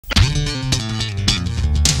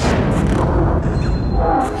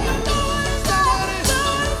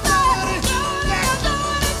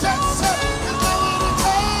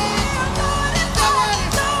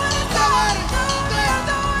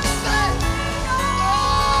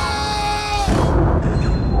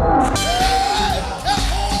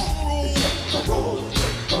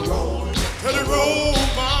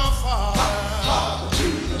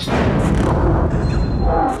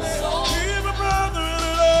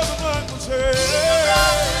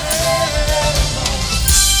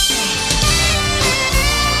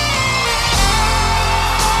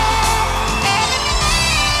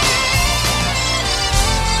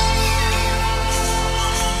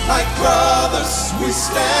us, we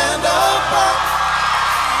stand apart,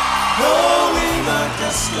 knowing our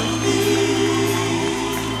destiny.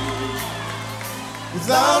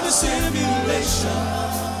 Without dissimulation,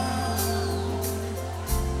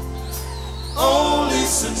 only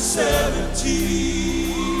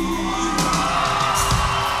sincerity.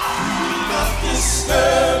 Do not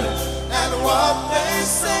discourage at what they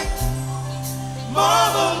say,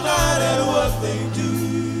 marvel not at what they do.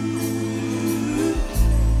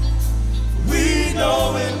 We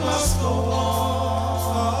know it must go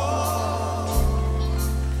on.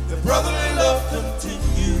 The brotherly love continues.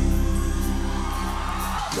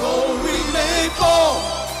 Though we may fall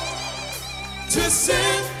to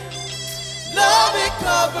sin, love it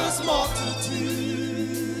covers multitudes.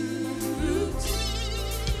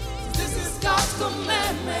 This is God's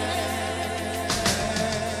commandment.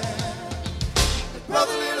 The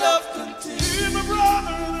brotherly love continues. He's my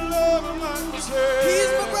brother and I love him like I said. He's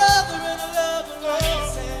my brother and I love him like I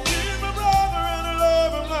said. He's my brother and I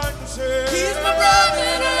love him like I said. He's my brother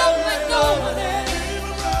and I love him like no one else. He's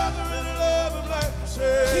my brother and I love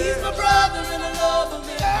him.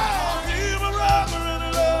 He's my brother and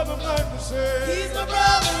I love him like I said. He's my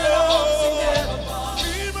brother and I hope he never falls.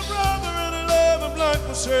 He's my brother and I love him like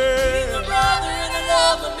I said. He's my brother and I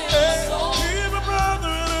love him in my soul. He's my brother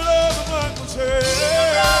and I love him like I said. He's my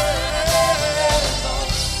brother and I love him in my soul.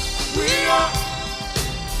 We are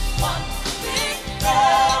one big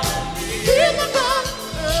family. He's my brother.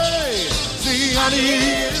 Hey, see, I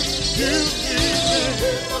need you.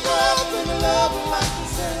 He's my brother and I love him like I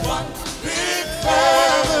said. One big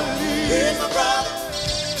family. He's my brother.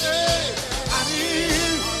 Hey, I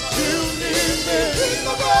need you, need me. He's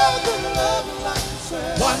my brother and I love him like I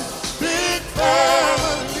said. One big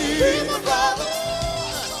family. He's my brother. I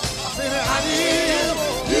said I need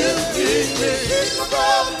you, need me. He's my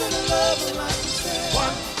brother and I love him like I said.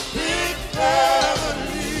 One big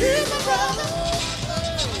family. He's my brother.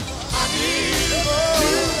 I need you,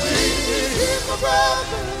 need me. He's my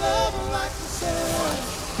brother and I love him like I said.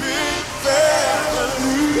 Big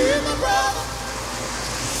family. He's my brother.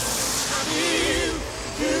 I need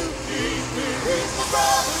you, need me. He's my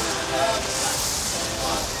brother and I love him like I said.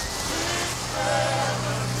 One big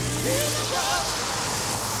family. He's my brother.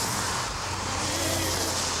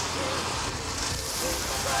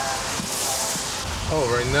 Oh,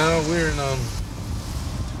 right now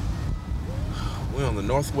we're on the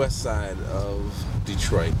northwest side of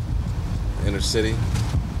Detroit, inner city.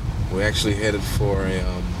 We're actually headed for a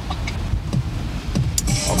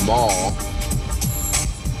mall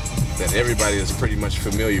that everybody is pretty much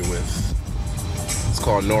familiar with. It's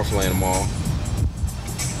called Northland Mall.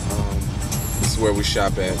 This is where we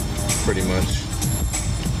shop at, pretty much.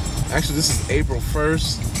 Actually, this is April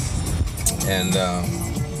 1st, and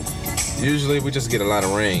usually we just get a lot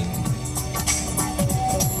of rain.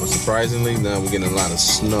 But surprisingly, now we're getting a lot of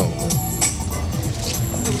snow.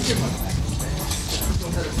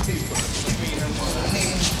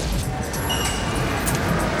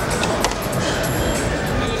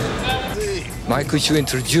 Mike, could you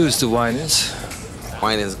introduce the Winans?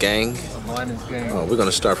 Winans gang. Winans gang. Oh, we're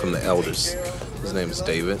gonna start from the elders. His name is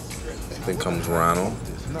David. Then comes Ronald.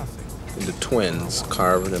 Then the twins,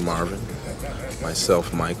 Carvin and Marvin.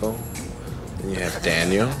 Myself, Michael. Then you have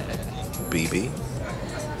Daniel, BB.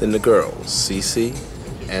 Then the girls, Cece,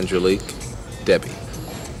 Angelique, Debbie.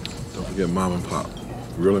 Don't forget Mom and Pop.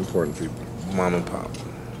 Real important people. Mom and Pop.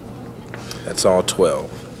 That's all 12.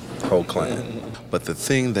 Whole clan. But the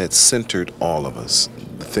thing that centered all of us,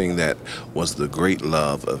 the thing that was the great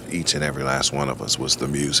love of each and every last one of us was the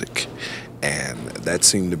music. And that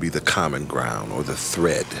seemed to be the common ground or the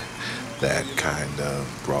thread that kind of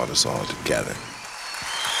brought us all together.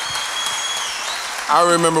 I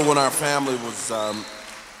remember when our family was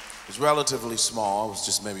relatively small. It was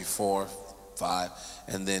just maybe 4, 5,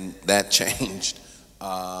 and then that changed.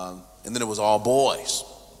 And then it was all boys.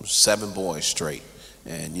 It was 7 boys straight.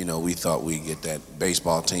 And you know, we thought we'd get that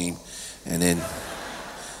baseball team, and then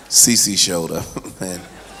Cece showed up and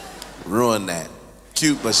ruined that.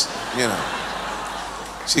 Cute, but you know,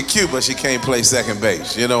 she cute, but she can't play second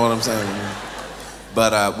base. You know what I'm saying?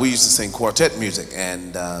 But we used to sing quartet music,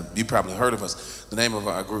 and you probably heard of us. The name of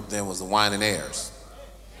our group then was the Winans.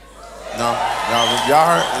 No, y'all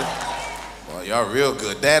heard? Well, y'all real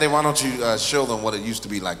good. Daddy, why don't you show them what it used to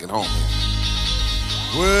be like at home?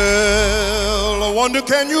 Well, I wonder,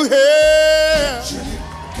 can you hear?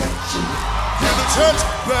 Hear the church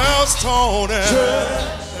bells tolling.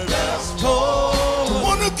 I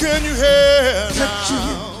wonder, can you hear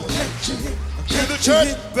now? Hear the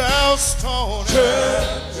church bells tolling.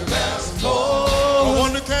 I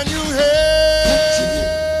wonder, can you hear?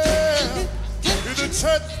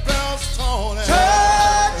 church bells tolling.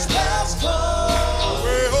 Church bells tolling.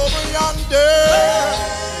 Way over yonder.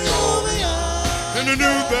 Way over yonder. In the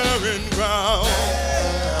new burying ground.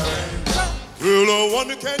 Well, I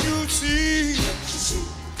wonder, can you see?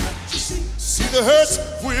 See the hearse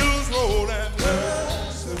wheels rolling.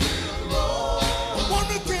 I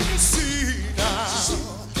wonder, can you see now?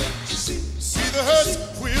 See the hearse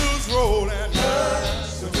wheels rolling.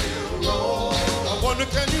 I wonder,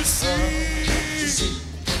 can you see?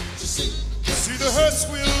 See the hearse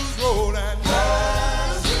wheels rolling.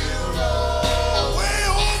 Way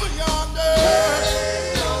over yonder.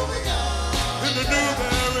 In the new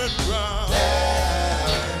burying ground.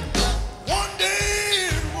 One day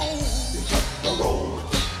it rolled.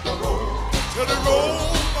 Till it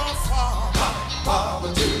rolled my father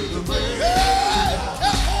to the grave. Yeah,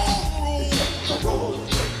 kept on rolling.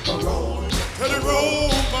 Till it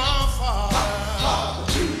rolled my father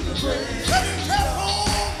to the grave. Till it kept on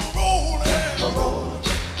rolling. Till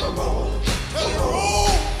it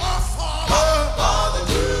rolled my father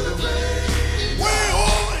to the grave. Way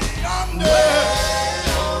over yonder.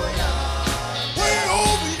 Way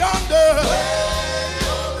over yonder.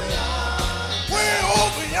 Way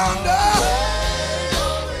over yonder.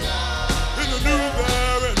 In the new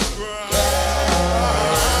burying ground.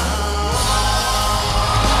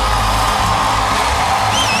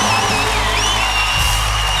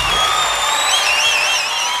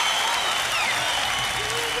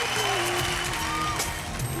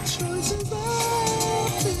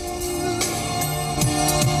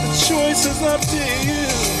 The choice is up to you.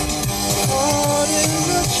 Caught in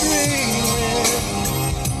the tree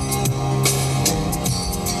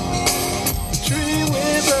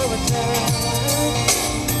wind over time.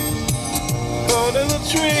 Caught in the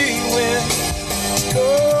tree wind.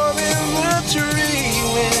 Caught in the tree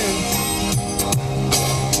wind.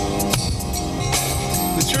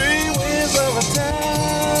 The tree winds over time.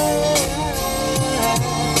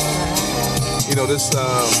 You know, this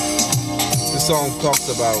song talks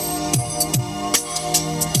about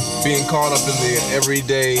being caught up in the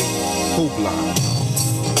everyday hoopla,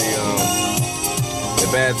 the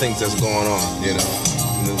bad things that's going on, you know,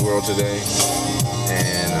 in the world today.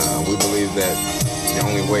 And we believe that the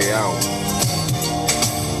only way out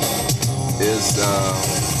is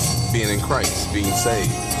being in Christ, being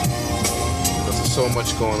saved. Because there's so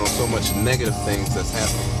much going on, so much negative things that's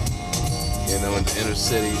happening, you know, in the inner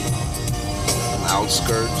city,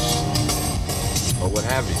 outskirts, or what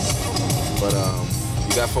have you. But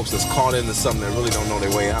you got folks that's caught into something that really don't know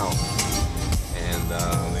their way out. And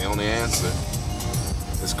the only answer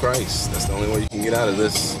is Christ. That's the only way you can get out of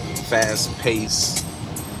this fast-paced,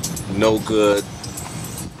 no good,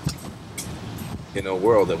 you know,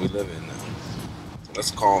 world that we live in now. So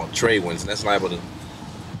let's call Trade Winds, and that's liable to,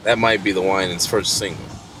 that might be the Winans' first single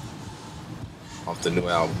off the new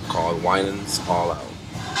album called Winans All Out.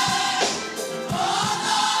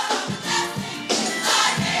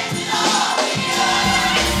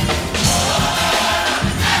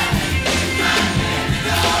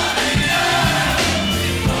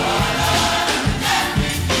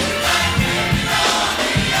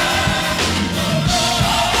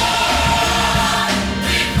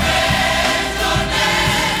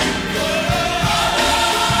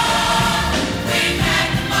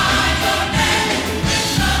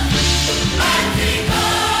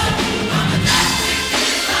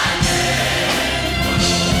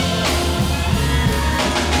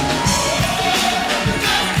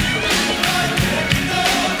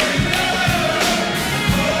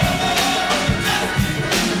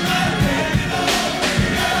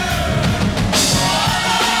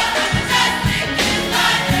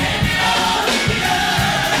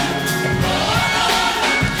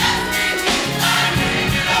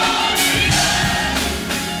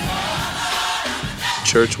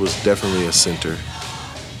 Church was definitely a center,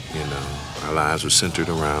 you know. Our lives were centered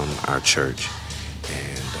around our church,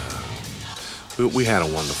 and we had a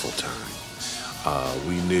wonderful time.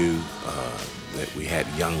 We knew that we had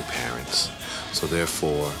young parents, so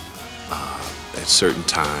therefore, at certain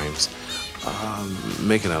times,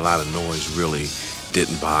 making a lot of noise really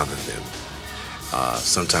didn't bother them.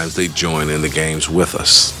 Sometimes they joined in the games with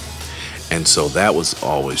us, and so that was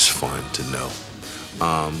always fun to know.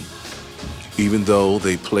 Even though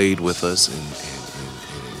they played with us and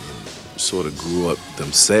sort of grew up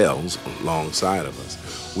themselves alongside of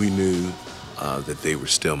us, we knew that they were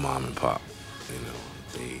still mom and pop. You know,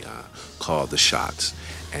 they called the shots,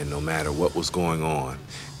 and no matter what was going on,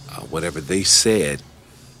 whatever they said,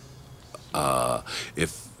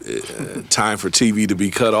 if time for TV to be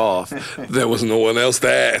cut off, there was no one else to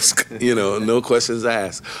ask. No questions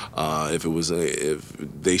asked. If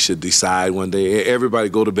they should decide one day, everybody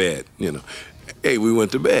go to bed. Hey, we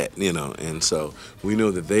went to bed. And so we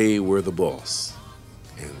knew that they were the boss,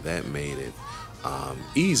 and that made it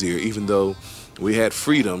easier. Even though we had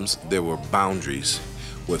freedoms, there were boundaries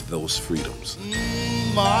with those freedoms.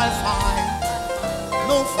 I find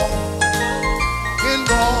no fault in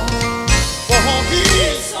God, for He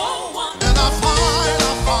is so wonderful. And I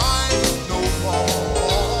find no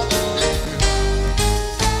fault in Him.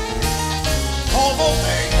 Although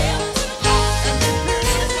they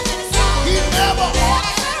He never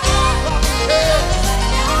lost His head.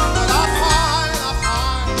 And I find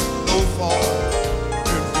no fault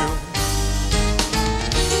in Him.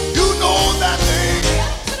 You know that they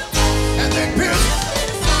and they pierced.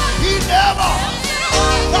 He never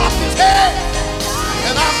lost His head.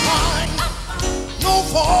 And I find no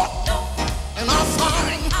fault, and I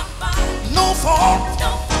find no fault,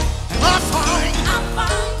 and I find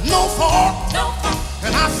no fault,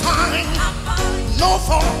 and I find no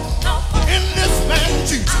fault in this man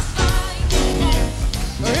Jesus.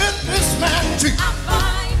 In this man Jesus.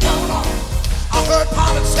 I heard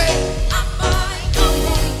Pilate say,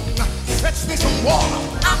 fetch me some water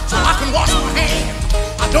so I can wash my hands.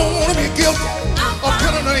 I don't want to be guilty of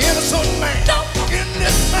killing an innocent man. In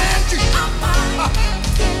this man Jesus.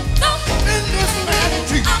 In this man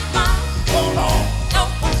Jesus. Oh Lord.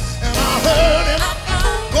 And I heard him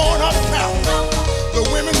going uptown. The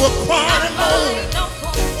women were crying and moaning.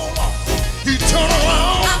 Oh Lord. He turned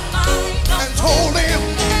around and told them,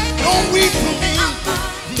 don't weep for me.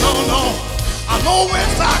 No. I know where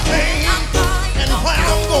I came and where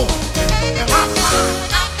I'm going. And I find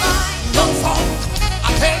no fault. I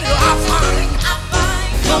tell you I find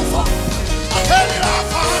no fault. I tell you I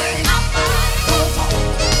find no fault.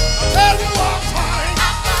 I tell you I find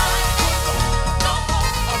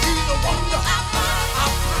He's a wonder.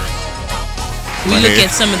 We look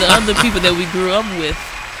at some of the other people that we grew up with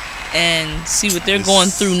and see what they're going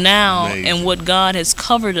through now and what God has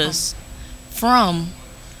covered us from.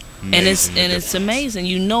 And it's amazing.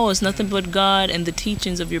 It's nothing but God and the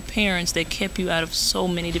teachings of your parents that kept you out of so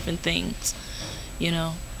many different things,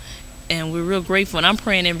 And we're real grateful. And I'm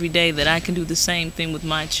praying every day that I can do the same thing with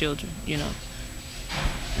my children,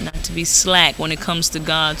 Not to be slack when it comes to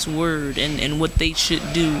God's word and what they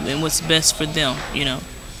should do and what's best for them,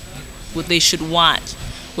 What they should watch.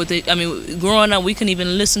 Growing up, we couldn't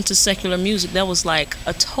even listen to secular music. That was like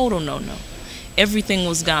a total no-no. Everything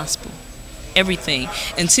was gospel. Everything,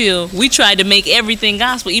 until we tried to make everything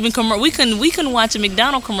gospel. Even we couldn't watch a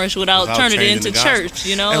McDonald's commercial without turning it into church.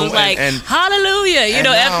 It was like hallelujah,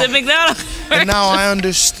 after McDonald's. And now I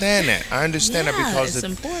understand that. That because it's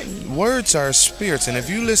important. Words are spirits, and if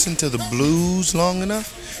you listen to the blues long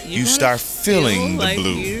enough, you start feeling the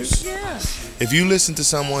blues. If you listen to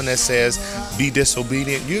someone that says be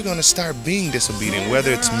disobedient, you're gonna start being disobedient,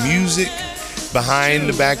 whether it's music behind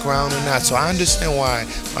the background or not. So I understand why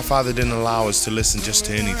my father didn't allow us to listen just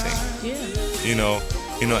to anything.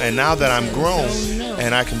 And now that I'm grown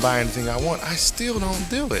and I can buy anything I want, I still don't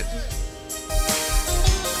do it.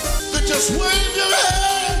 But just wave your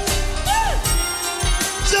hands.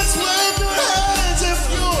 Just wave your hands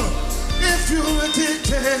if you're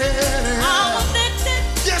addicted. I'm addicted.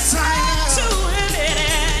 Yes, I am. To it.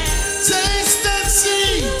 Taste and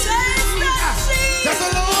see. That the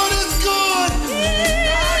Lord is good.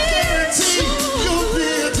 I guarantee you'll be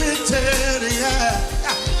addicted.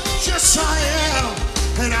 Yes, I am.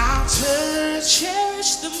 And I'll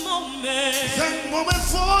cherish the moment. That moment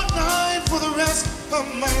for the rest of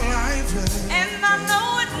my life. And I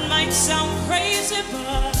know it might sound crazy,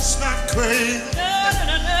 but it's not crazy. No.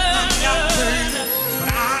 I'm not crazy.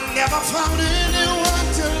 But I never found anyone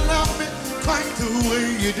to love me quite the way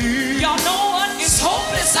you do. Y'all know what is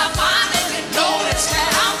hopeless. I finally noticed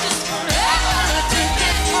that I'm just forever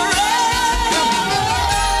addicted. Forever.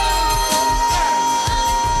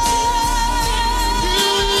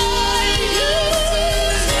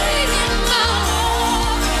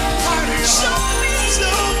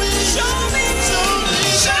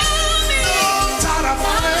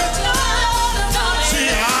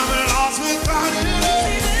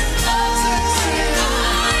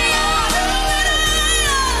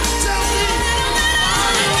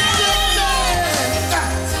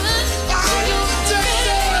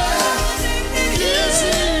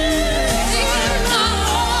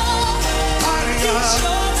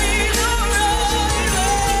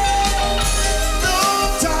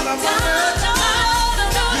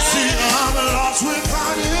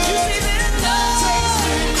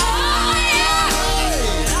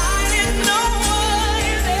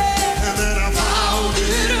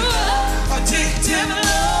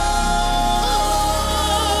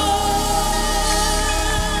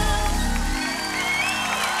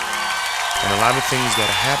 lot of things that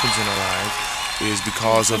happens in our lives is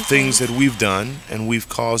because of things that we've done and we've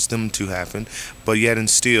caused them to happen, but yet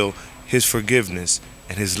and still his forgiveness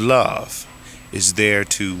and his love is there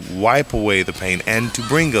to wipe away the pain and to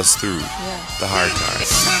bring us through the hard times.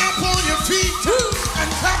 Stand up on your feet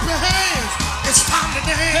and clap your hands. It's time to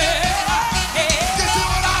dance. Get to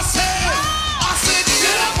what I said. I said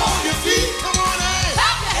get up on your feet. Come on, hey.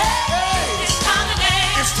 Clap your hands. It's time to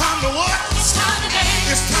dance. It's time to what? It's time to dance.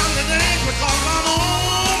 It's time to dance because I'm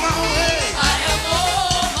on my way. I am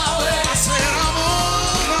on my way. I said I'm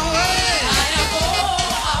on my way. I am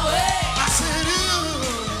on my way. I said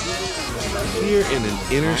Here in an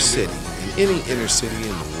inner city, in any inner city in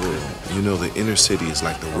the world, you know the inner city is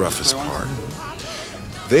like the roughest part.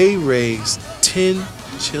 They raised 10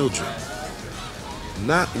 children.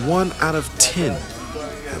 Not 1 out of 10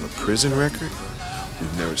 have a prison record.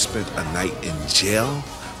 We've never spent a night in jail.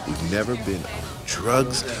 We've never been on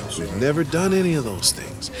drugs. We've never done any of those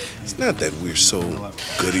things. It's not that we're so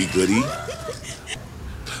goody-goody,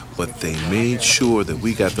 but they made sure that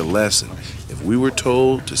we got the lesson. If we were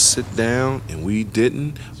told to sit down and we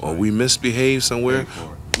didn't, or we misbehaved somewhere,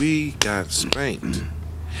 we got spanked.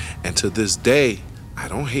 And to this day, I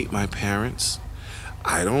don't hate my parents.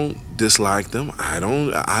 I don't dislike them. I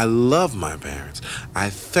love my parents. I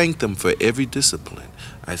thank them for every discipline.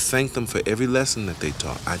 I thank them for every lesson that they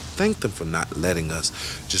taught. I thank them for not letting us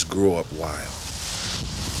just grow up wild.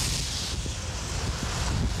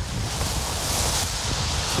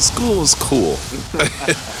 School was cool,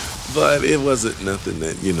 but it wasn't nothing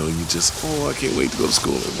that, you just, I can't wait to go to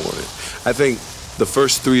school in the morning. I think the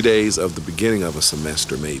first 3 days of the beginning of a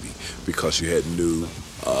semester, maybe, because you had new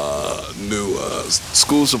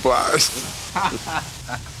school supplies.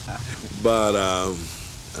 But,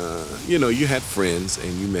 you had friends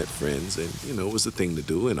and you met friends and, it was the thing to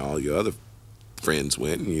do, and all your other friends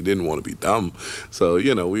went and you didn't want to be dumb. So,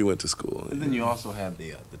 we went to school. And then you also had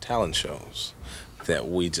the talent shows that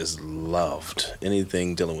we just loved.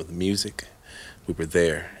 Anything dealing with music, we were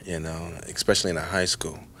there, especially in our high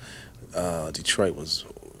school. Detroit was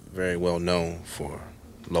very well known for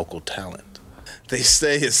local talent. They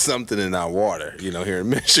say it's something in our water, here in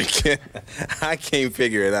Michigan. I can't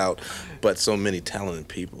figure it out, but so many talented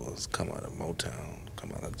people come out of Motown,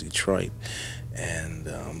 come out of Detroit, and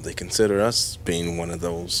they consider us being one of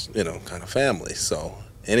those, kind of families. So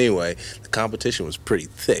anyway, the competition was pretty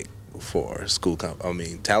thick for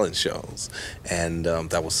talent shows, and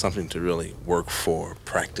that was something to really work for,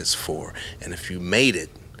 practice for, and if you made it,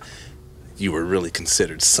 you were really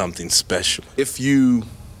considered something special. If you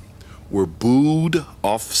were booed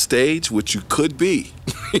off stage, which you could be,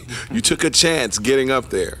 you took a chance getting up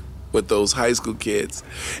there with those high school kids,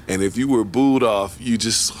 and if you were booed off, you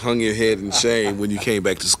just hung your head in shame when you came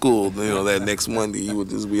back to school. That next Monday you would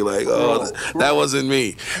just be like, that wasn't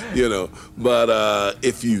me, But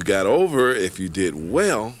if you got over, if you did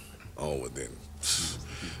well, then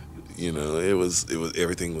it was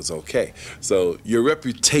everything was okay. So your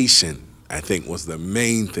reputation, I think, was the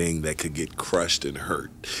main thing that could get crushed and hurt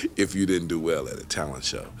if you didn't do well at a talent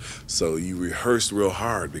show. So you rehearsed real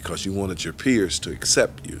hard because you wanted your peers to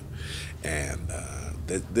accept you. And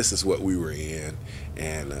this is what we were in,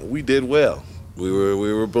 and we did well. We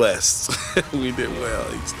were blessed. We did well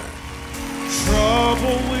each time.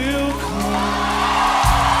 trouble will come.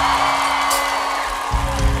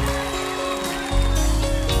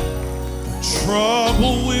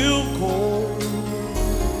 Trouble will go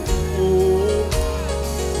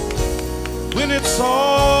when it's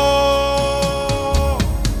all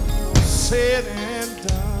said and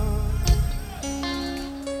done.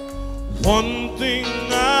 One thing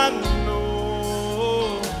I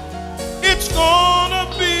know, it's gonna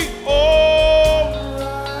be alright.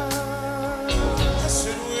 Yes,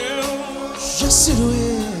 it will. Yes, it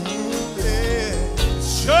will. Yeah.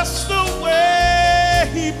 Just the way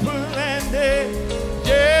He planned it.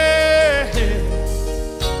 Yeah.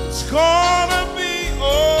 It's gonna be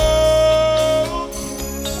okay.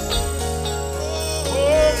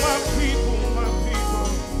 Oh, my people, my people.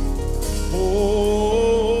 Oh,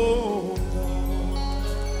 God.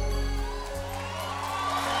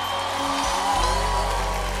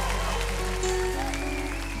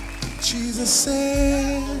 Jesus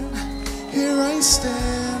said, here I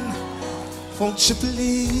stand. Won't you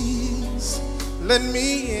please let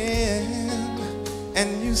me in?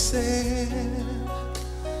 And you said,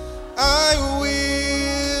 I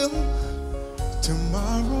will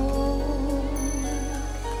tomorrow.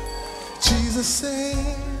 Jesus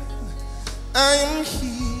said, I am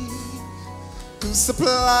He who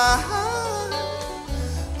supply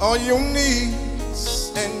all your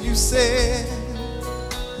needs. And you said,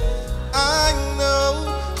 I I know,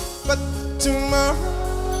 but tomorrow,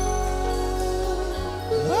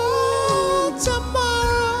 oh,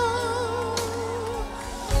 tomorrow,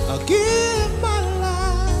 I'll give my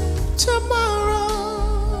life tomorrow.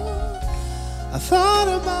 I thought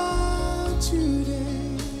about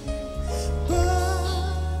today,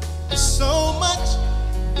 but it's so much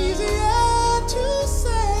easier to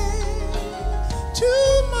say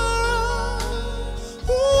tomorrow.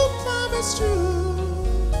 Who promised you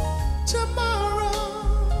tomorrow?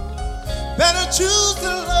 Better choose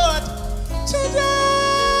the Lord today.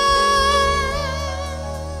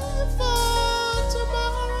 For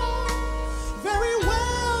tomorrow very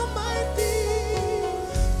well might be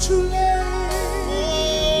too late.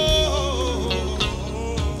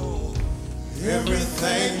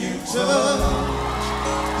 Everything you touch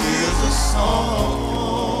is a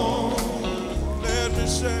song. Let me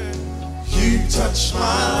say, you touch my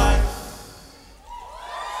life.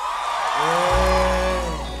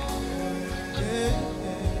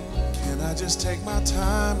 Can I just take my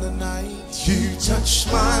time tonight? You touch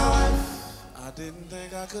my life. I didn't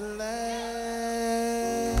think I could last,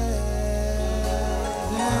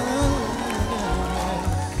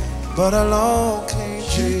 but along came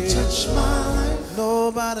you. Touch my life.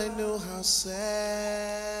 Nobody knew how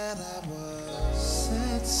sad I was.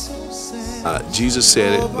 Sad, so sad. Jesus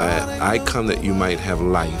said it, that I come that you might have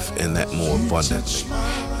life and that more abundantly.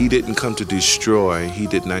 He didn't come to destroy. He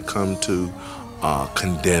did not come to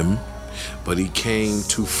condemn, but he came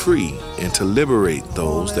to free and to liberate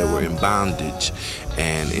those that were in bondage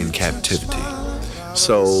and in captivity.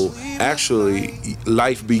 So actually,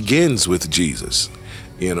 life begins with Jesus.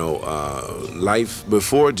 You know, life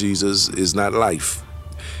before Jesus is not life.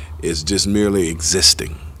 It's just merely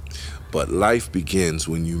existing. But life begins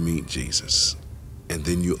when you meet Jesus. And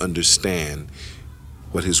then you understand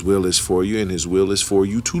what his will is for you, and his will is for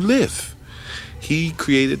you to live. He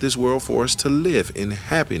created this world for us to live in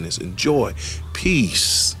happiness and joy,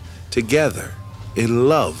 peace, together, in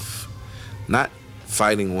love, not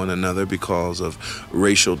fighting one another because of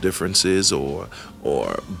racial differences or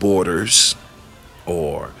borders,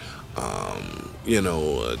 or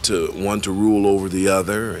to want to rule over the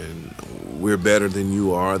other and we're better than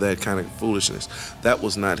you are, that kind of foolishness. That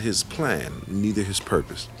was not his plan, neither his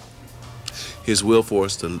purpose. His will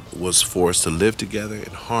was for us to live together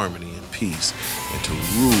in harmony and peace, and to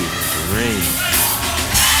rule and to reign.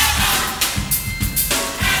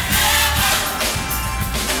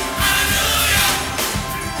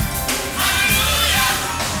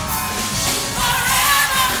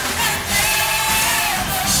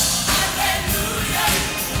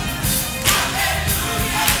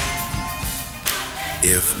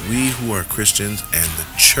 If we who are Christians and the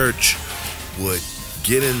church would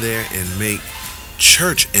get in there and make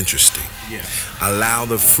church interesting, allow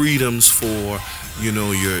the freedoms for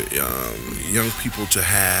your young people to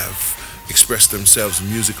express themselves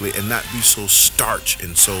musically and not be so starch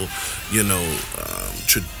and so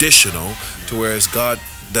traditional, to whereas God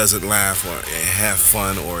doesn't laugh or have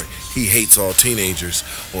fun, or he hates all teenagers,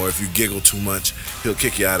 or if you giggle too much he'll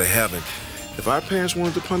kick you out of heaven. If our parents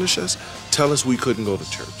wanted to punish us, tell us we couldn't go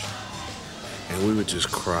to church, and we would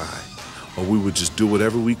just cry, or we would just do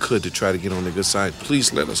whatever we could to try to get on the good side.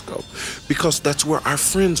 Please let us go, because that's where our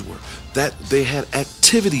friends were. That they had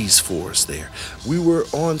activities for us there. We were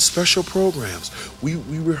on special programs. We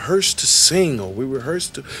rehearsed to sing, or we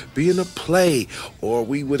rehearsed to be in a play, or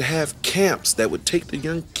we would have camps that would take the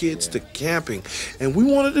young kids to camping, and we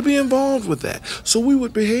wanted to be involved with that. So we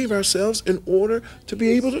would behave ourselves in order to be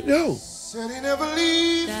able to go. Said he never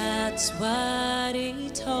leave. That's what he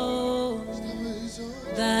told.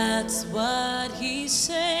 That's what he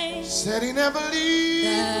said. Said he never leave.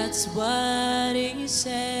 That's what he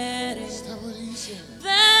said. Is that what he said?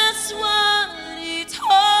 That's what he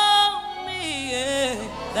told me. Yeah.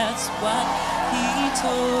 That's what he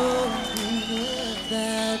told me.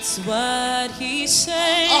 That's what he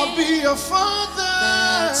said. I'll be your father.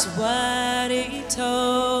 That's what he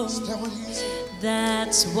told me. Is that what he said?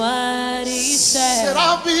 That's what he said. Said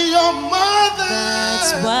I'll be your mother.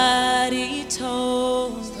 That's what he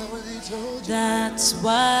told. Is that what he told you? That's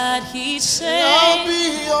what he said. I'll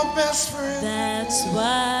be your best friend. That's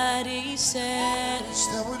what he said. Is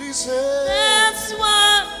that what he said? That's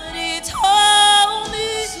what he told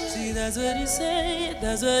me. See, that's what he said.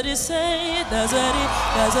 That's what he said. That's what he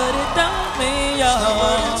told me,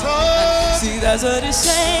 y'all. See, that's what he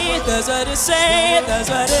said. That's what he said. That's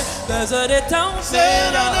what he told me,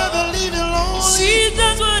 Said I'll y'all. never leave you lonely. See,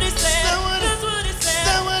 that's what he said. That's what That's what he said.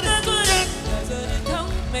 That's what That's what he he told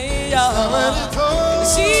me, That's what y'all. he told.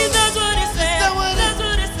 See, that's what he said. That's what he- That's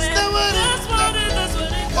what he said. That's what he- That's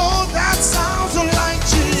what he. Oh, that's how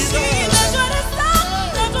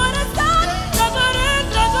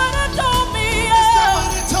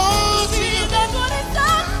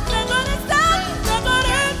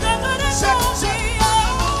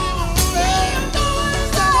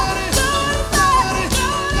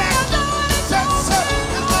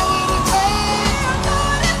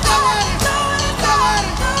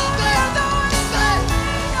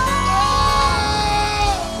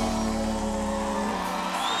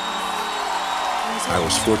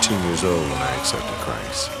was 14 years old when I accepted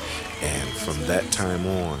Christ. And from that time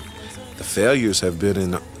on, the failures have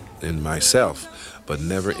been in myself, but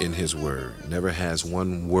never in His Word. Never has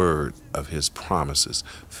one word of His promises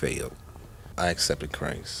failed. I accepted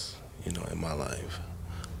Christ, in my life.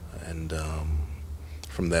 And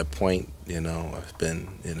from that point, I've been,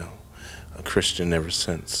 a Christian ever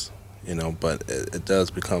since. But it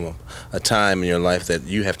does become a time in your life that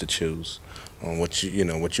you have to choose on what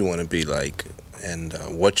you want to be like, and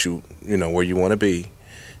what where you want to be,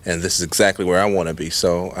 and this is exactly where I want to be.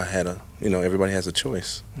 So I had everybody has a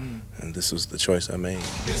choice, and this was the choice I made.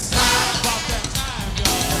 It's time about that time,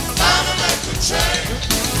 y'all. Time to make the change.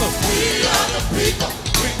 We are the people.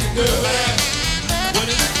 We can do it. What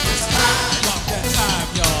is it?